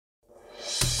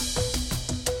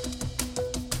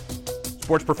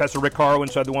Sports Professor Rick Horrow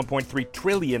inside the $1.3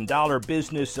 trillion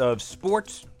business of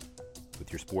sports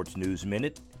with your Sports News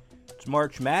Minute. It's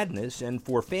March Madness, and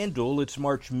for FanDuel, it's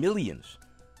March Millions.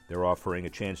 They're offering a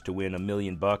chance to win $1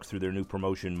 million through their new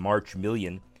promotion, March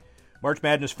Million. March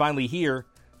Madness finally here.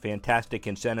 Fantastic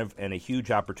incentive and a huge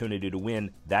opportunity to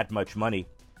win that much money.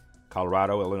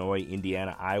 Colorado, Illinois,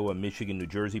 Indiana, Iowa, Michigan, New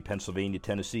Jersey, Pennsylvania,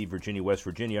 Tennessee, Virginia, West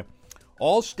Virginia.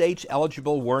 All states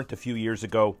eligible weren't a few years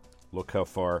ago. Look how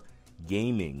far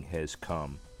gaming has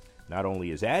come. Not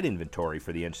only is ad inventory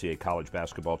for the NCAA college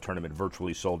basketball tournament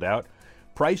virtually sold out,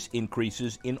 price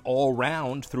increases in all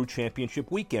rounds through championship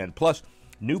weekend. Plus,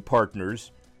 new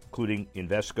partners, including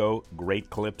Invesco, Great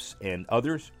Clips, and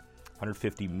others.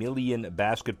 150 million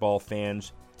basketball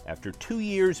fans. After 2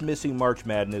 years missing March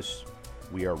Madness,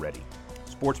 we are ready.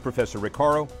 Sports Professor Rick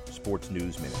Horrow, Sports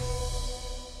News Minute.